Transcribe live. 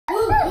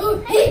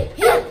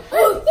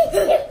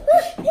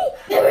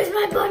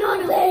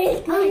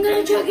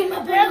are checking my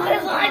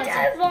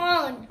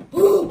iPhone.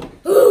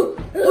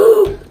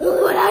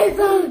 What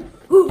iPhone?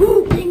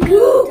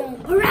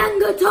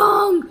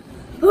 Orangutan.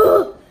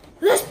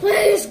 Let's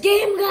play this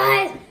game,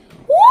 guys.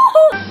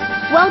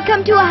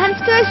 Welcome to Ahan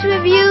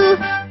ToysReview.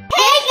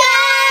 Hey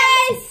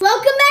guys!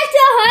 Welcome back to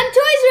Ahan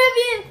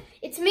ToysReview.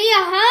 It's me,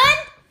 Ahan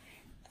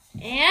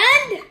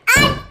and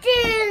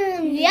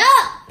Arjun. Yeah.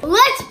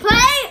 Let's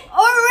play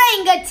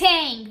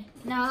OranguTWANG.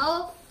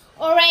 No,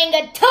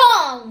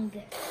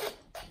 OranguTWANG.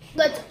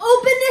 Let's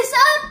open this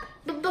up.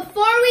 But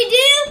before we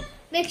do,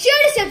 make sure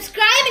to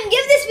subscribe and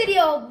give this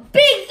video a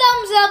big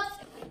thumbs up.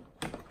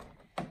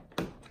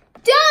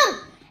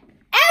 Dump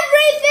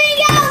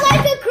everything out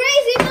like a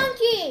crazy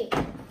monkey.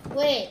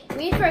 Wait,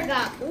 we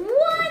forgot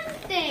one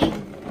thing.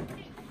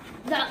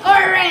 The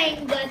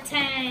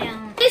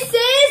orangutan. This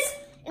is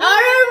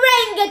our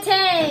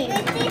orangutan.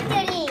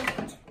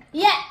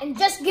 Yeah, and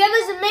just give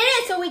us a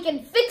minute so we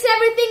can fix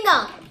everything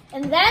up.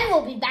 And then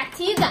we'll be back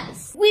to you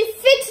guys. We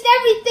fixed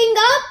everything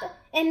up,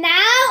 and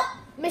now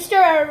Mr.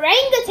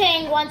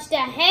 Orangutan wants to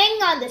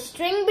hang on the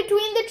string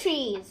between the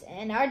trees.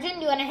 And Arjun,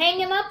 do you want to hang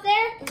him up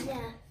there?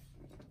 Yeah.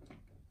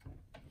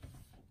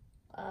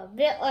 A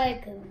bit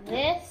like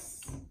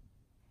this.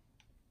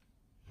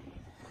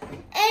 And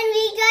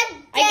we got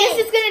dice. I guess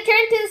it's going to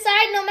turn to the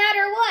side no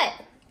matter what.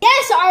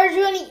 Yes,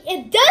 Arjun,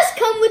 it does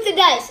come with the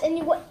dice. And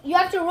you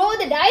have to roll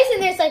the dice,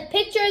 and there's like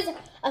pictures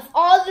of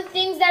all the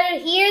things that are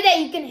here that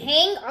you can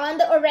hang on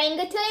the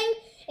orangutan.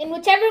 And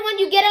whichever one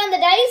you get on the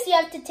dice, you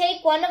have to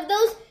take one of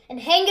those and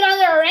hang it on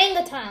the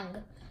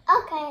orangutan.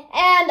 Okay.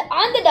 And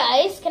on the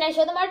dice, can I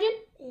show them, Arjun?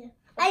 Yeah.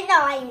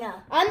 I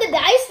know. On the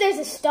dice, there's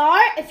a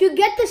star. If you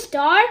get the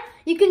star,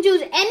 you can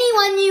choose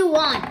anyone you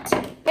want.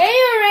 Hey,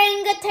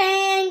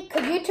 orangutan,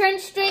 could you turn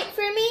straight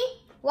for me?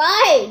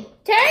 Why?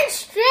 Turn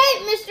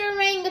straight, Mr.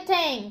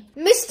 Orangutan.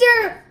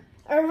 Mr.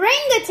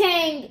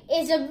 Orangutan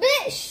is a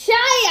bit shy,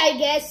 I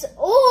guess,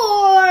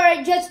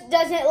 or just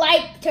doesn't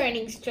like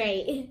turning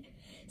straight.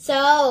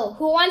 So,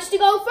 who wants to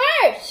go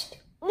first?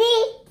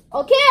 Me.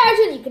 Okay,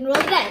 Arjun, you can roll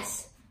the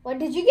dice. What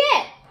did you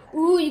get?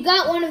 Ooh, you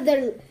got one of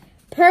the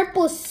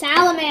purple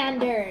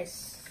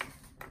salamanders.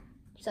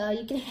 So,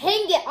 you can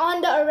hang it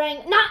on the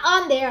not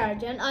on there,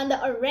 Arjun, on the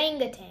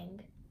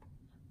orangutan.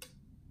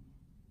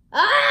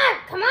 Ah,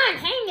 come on,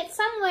 hang it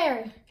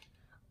somewhere.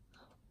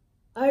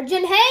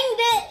 Arjun hanged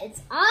it.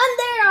 It's on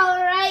there,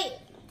 all right.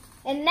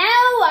 And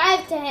now I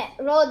have to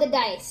roll the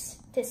dice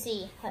to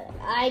see what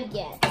I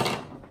get.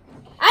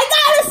 I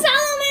got a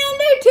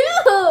salamander too.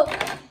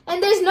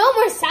 And there's no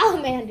more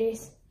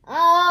salamanders.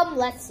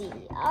 Let's see.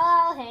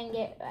 I'll hang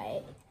it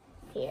right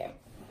here.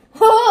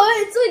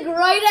 Oh, it's like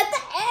right at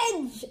the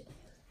edge.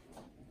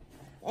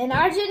 And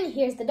Arjun,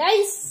 here's the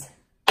dice.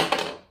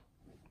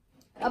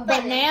 A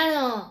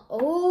banana.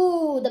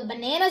 Oh, the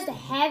banana's the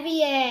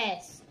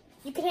heaviest.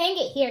 You can hang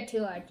it here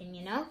too, Arjun,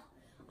 you know?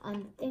 On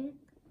the thing.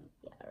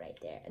 Yeah, right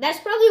there. That's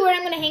probably where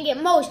I'm going to hang it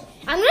most.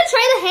 I'm going to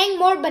try to hang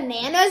more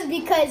bananas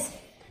because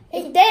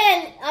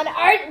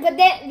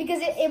because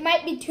it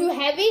might be too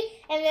heavy.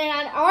 And then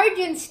on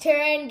Arjun's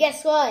turn,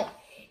 guess what?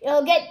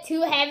 It'll get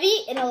too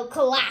heavy and it'll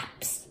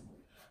collapse.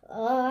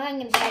 Oh, I'm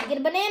going to try to get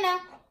a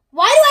banana.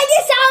 Why do I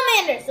get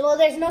salamanders? Well,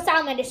 there's no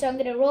salamanders, so I'm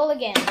going to roll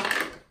again.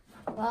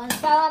 Well, it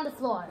fell on the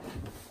floor.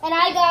 And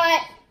I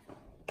got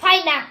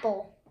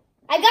pineapple.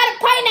 I got a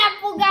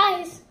pineapple,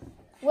 guys.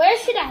 Where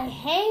should I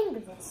hang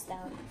this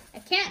though? I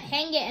can't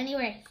hang it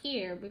anywhere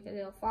here because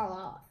it'll fall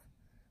off.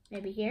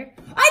 Maybe here.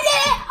 I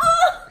did it!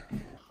 Oh!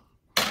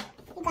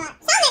 You got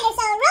salamanders,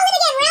 so roll it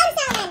again. We're out of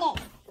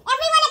salamanders.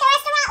 Everyone at the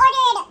restaurant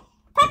ordered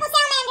purple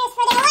salamanders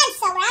for their lunch,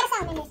 so we're out of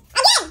salamanders.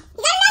 Again,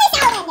 you got another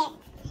salamander.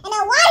 And a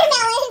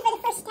watermelon for the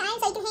first time,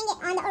 so you can hang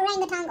it on the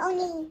orangutan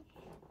only.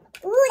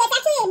 Ooh, that's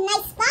actually a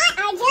nice spot,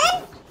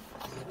 Arjun.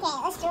 Okay,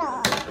 let's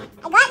roll.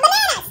 I got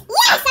bananas.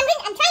 Yes,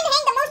 I'm trying to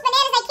hang the most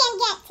bananas I can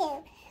get to.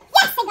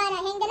 Yes, I got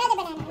hanged another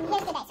banana. And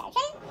here's the dice,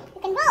 Arjun. You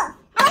can roll.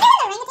 I wonder when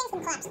the orangutans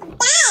can collapse. A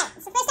bat.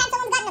 It's the first time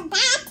someone's gotten a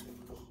bat.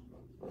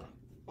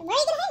 And where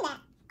are you going to hang that?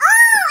 Oh,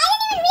 I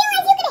didn't even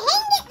realize you could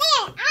hang it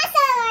there.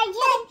 Awesome,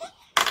 Arjun.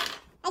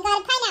 I got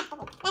a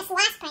pineapple. That's the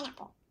last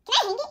pineapple. Can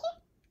I hang it here?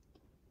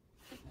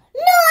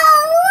 No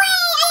way!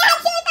 I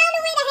actually found a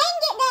way to hang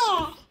it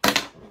there.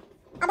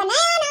 A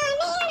banana.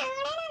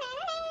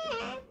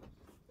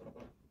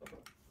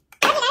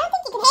 I don't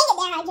think you can hang it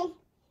there, Arjun.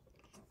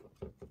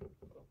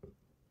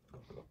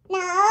 No.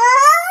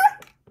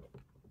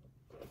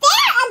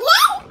 There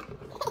again?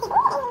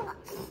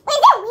 Wait,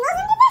 is there wheels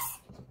under this?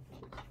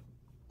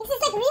 This is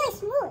like really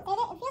smooth.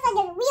 It feels like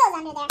there's wheels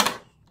under there.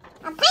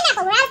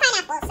 Pineapple. We're out of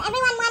pineapples.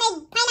 Everyone wanted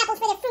pineapples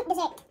for their fruit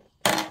dessert.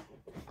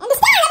 And the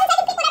star. That means I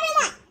can pick whatever I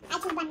want. I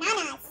choose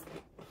bananas.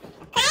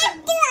 I have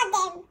two of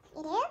them.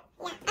 You do?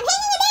 Yeah. I'm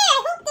hanging it there.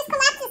 I hope this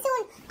collapses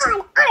soon on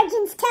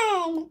Arjun's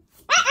turn.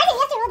 Arjun, you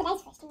have to roll the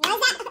dice first. You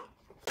realize that?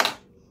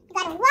 You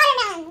got a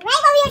watermelon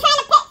right while we were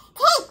trying to take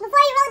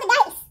before you roll the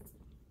dice.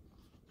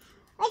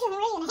 Arjun, where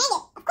are you going to hang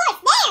it? Of course,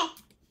 there.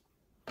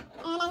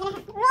 And I'm going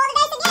to roll the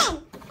dice again.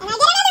 And I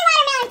get another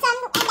watermelon.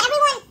 And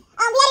everyone,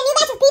 we had a new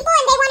batch of people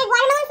and they wanted watermelon.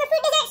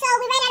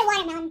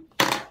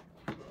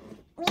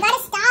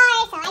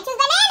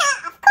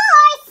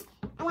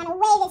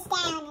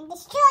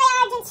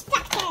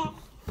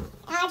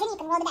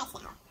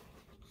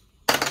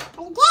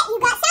 You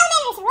got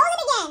salamanders, roll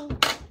it again.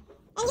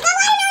 And you got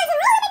watermelons,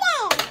 roll it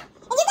again.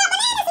 And you got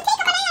bananas, so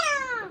take a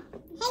banana.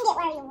 Hang it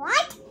where you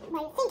want,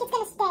 where you think it's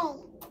gonna stay.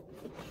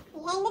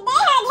 You hanged it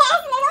there, I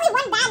guess, and there's only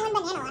one bag, one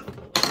banana left.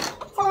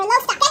 So we're low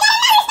stock. I got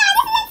another star!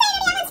 This is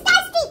insanity! I'm on Star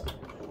Streak!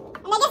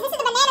 And I guess this is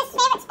the banana's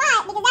favorite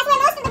spot, because that's where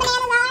most of the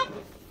bananas are.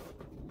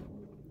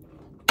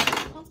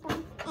 That's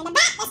one. And a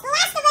bat, that's the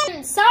last of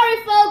them! Sorry,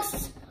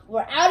 folks.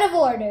 We're out of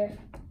order.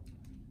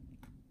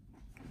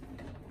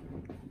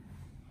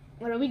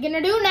 What are we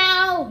gonna do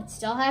now? It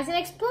still hasn't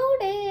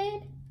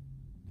exploded.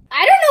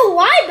 I don't know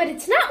why, but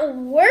it's not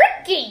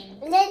working.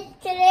 Let's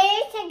try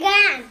it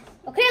again.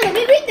 Okay, let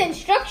me read the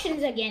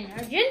instructions again,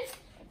 Arjun.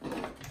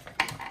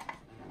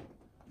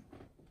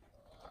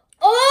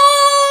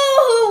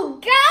 Oh,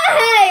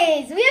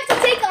 guys! We have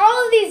to take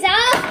all of these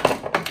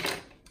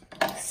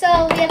out.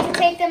 So we have to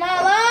take them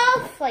all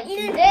off, like this.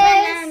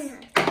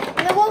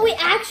 And then what we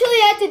actually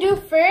had to do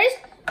first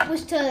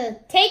was to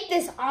take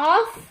this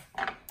off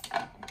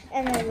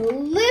and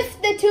then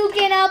lift the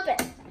toucan up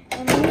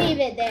and leave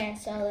it there.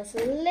 So let's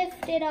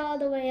lift it all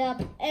the way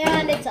up,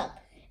 and it's up.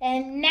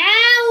 And now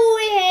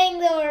we hang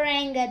the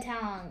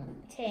orangutan.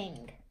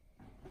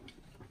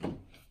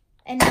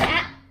 And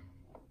now,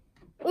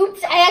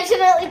 oops, I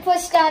accidentally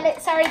pushed on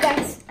it. Sorry,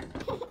 guys.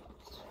 You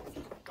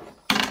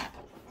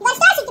got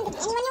stars, you can pick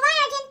anyone you want,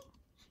 Arjun.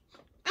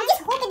 I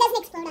just hope it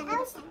doesn't explode on you.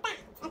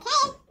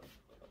 Okay?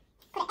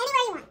 Put it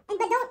anywhere you want.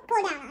 But don't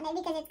pull down on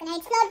it because it's going to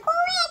explode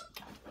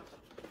quick.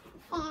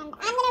 And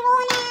I'm going to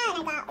roll now,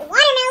 and I got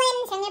watermelon,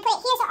 so I'm going to put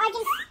it here so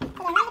Arjun, so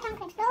the orangutan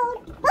can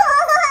explode.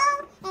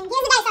 And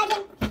here's the dice,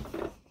 Arjun.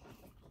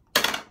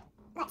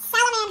 Got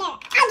salamander.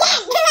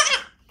 Again!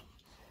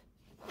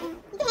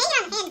 You can hang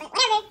it on the hand, but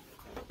whatever.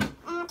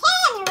 Okay,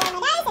 I'm going to roll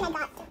my dice, and I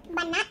got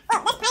banana. Oh,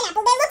 that's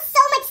pineapple. They look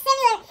so much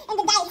similar in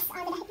the dice,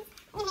 on the dice.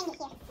 I'm going to hang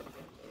it here.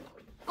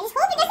 I just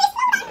hope it doesn't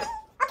explode on me.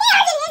 Okay,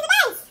 Arjun, here's the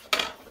dice.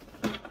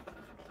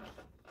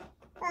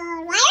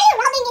 Why are you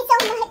rubbing it so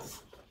much?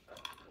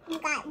 You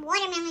got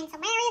watermelon, so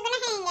where are you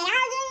gonna hang it,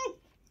 Arjun?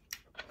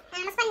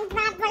 I'm a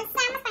SpongeBob voice.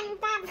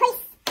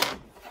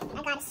 I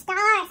got a star,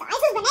 so I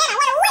choose banana. I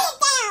want to weigh it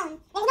down.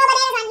 There's no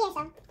bananas on here,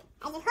 so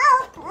I just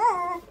hope.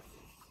 Oh,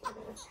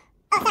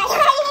 sorry, I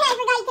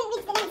forgot you couldn't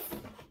reach the dice.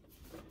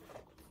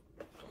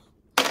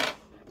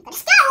 You got a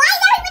star. Why is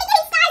everybody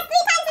getting stars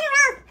 3 times in a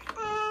row?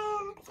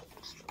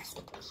 Yes!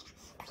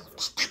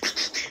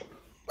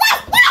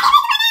 Give me the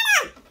banana!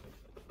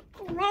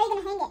 Where are you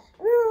gonna hang it?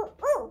 Ooh.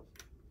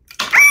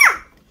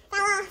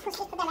 Fell off. Let's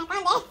just put that back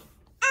on there.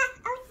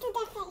 Let's do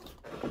that thing.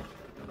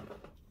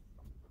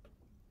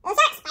 Those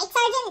aren't spikes,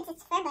 Arjun. It's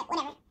its fur, but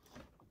whatever.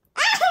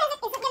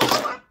 Is it gonna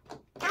hang up?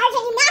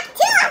 Arjun, you knocked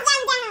 2 of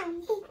them down.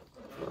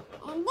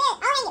 And this,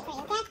 I'll hang it for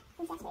you, okay?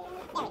 There we go.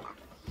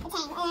 It's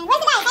hanging. And where's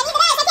the dice? I need the dice. I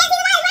can't see the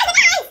dice. Where's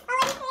the dice?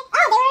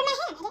 Oh, they were in my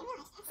hand. I didn't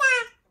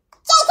realize.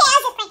 JK, I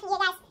was just pranking you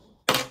guys.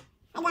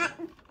 I got,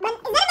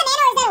 is that a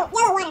banana or is that a yellow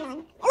watermelon?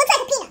 It looks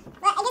like a peanut,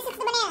 but I guess it's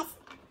the bananas.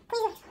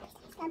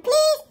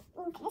 Please.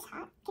 Ooh, can this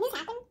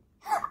happen?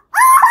 Oh,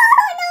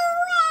 no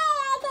way!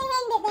 I can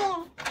hang it there.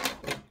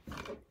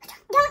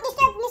 Don't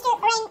disturb Mr.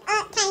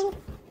 Orangutan,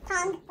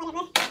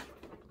 whatever.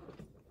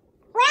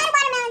 We're out of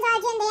watermelons,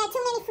 Arjun. They had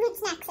too many fruit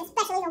snacks,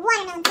 especially the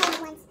watermelon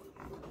flavored ones.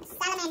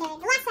 Salamander,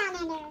 the last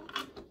salamander.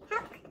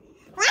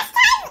 Last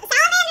time,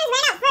 salamanders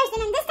ran out first,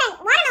 and then this time,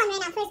 watermelon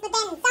ran out first, but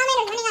then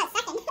salamanders running out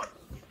second. But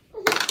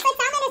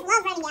salamanders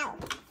love running out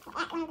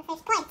at one of the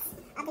first points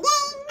of the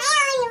game.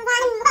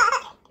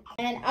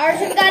 And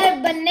Arjun got a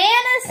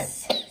banana,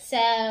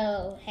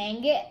 so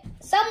hang it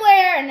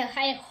somewhere, and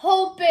I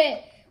hope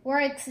it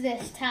works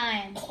this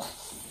time.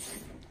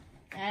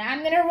 And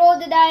I'm gonna roll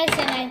the dice,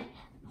 and I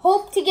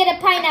hope to get a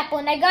pineapple,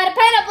 and I got a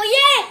pineapple.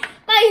 Yeah!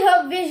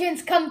 My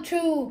visions come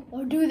true,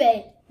 or do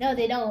they? No,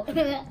 they don't.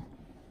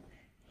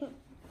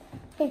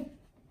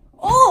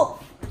 Oh,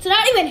 it's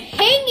not even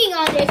hanging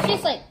on there. It's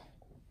just like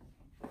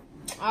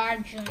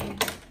Arjun.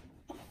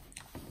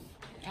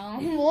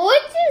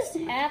 What just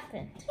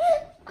happened?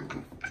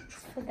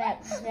 Put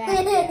that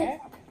back there.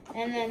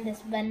 And then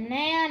this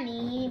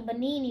banini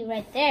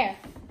right there.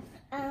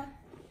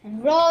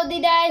 And roll the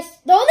dice.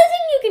 The only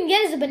thing you can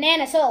get is a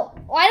banana, so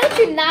why don't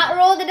you not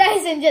roll the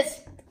dice and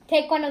just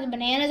take one of the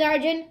bananas,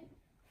 Arjun?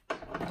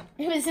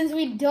 Since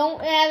we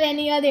don't have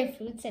any other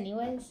fruits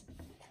anyways.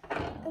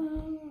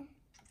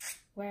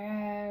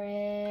 Where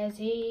is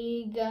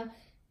he go?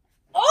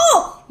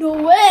 Oh! No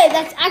way!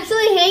 That's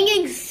actually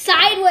hanging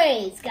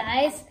sideways,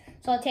 guys.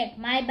 So I'll take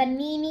my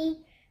banini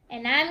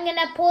and I'm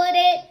gonna put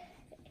it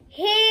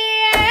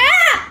here.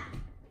 Ah!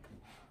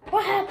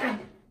 What happened?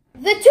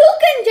 The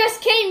toucan just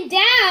came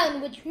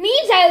down, which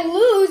means I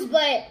lose,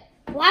 but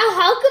wow,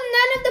 how come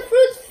none of the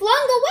fruits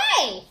flung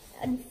away?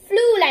 And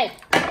flew like,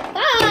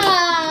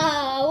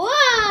 wow.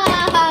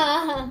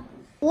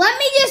 Let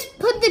me just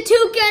put the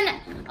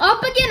toucan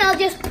up again. I'll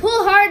just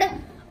pull hard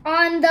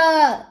on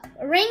the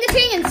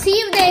orangutan and see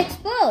if they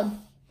explode.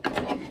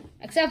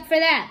 Except for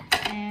that.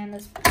 And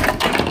let's...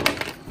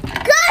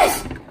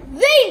 Guys!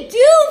 They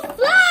do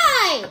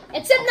fly!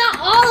 Except not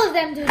all of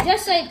them do.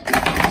 Just like...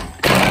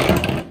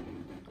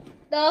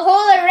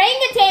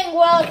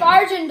 if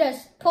Arjun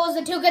just pulls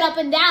the toucan up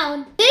and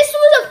down. This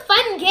was a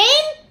fun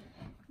game,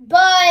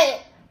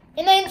 but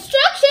in the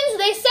instructions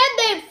they said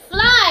they'd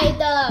fly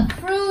the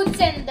fruits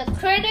and the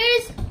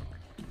critters,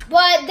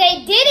 but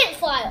they didn't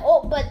fly.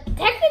 Oh, but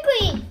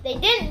technically they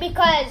didn't,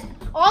 because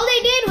all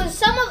they did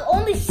was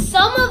only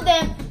some of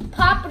them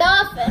popped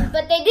off,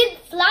 but they didn't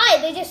fly.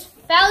 They just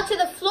fell to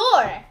the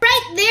floor.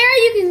 Right there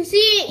you can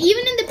see,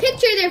 even in the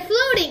picture, they're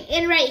floating.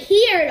 And right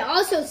here it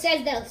also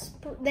says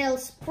they'll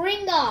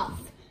spring off.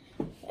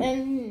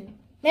 And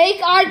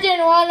make Arjun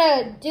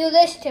wanna do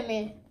this to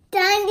me.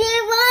 Thank you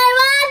for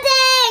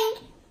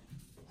watching.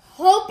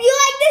 Hope you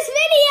like this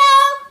video.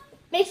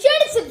 Make sure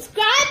to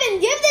subscribe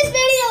and give this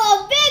video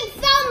a big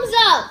thumbs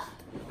up.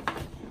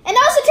 And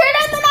also turn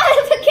on the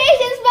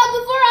notifications bell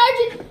before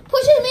Arjun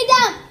pushes me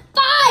down.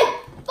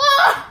 5,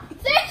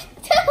 4, 3,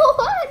 2,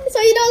 1. So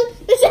you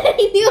don't miss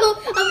any new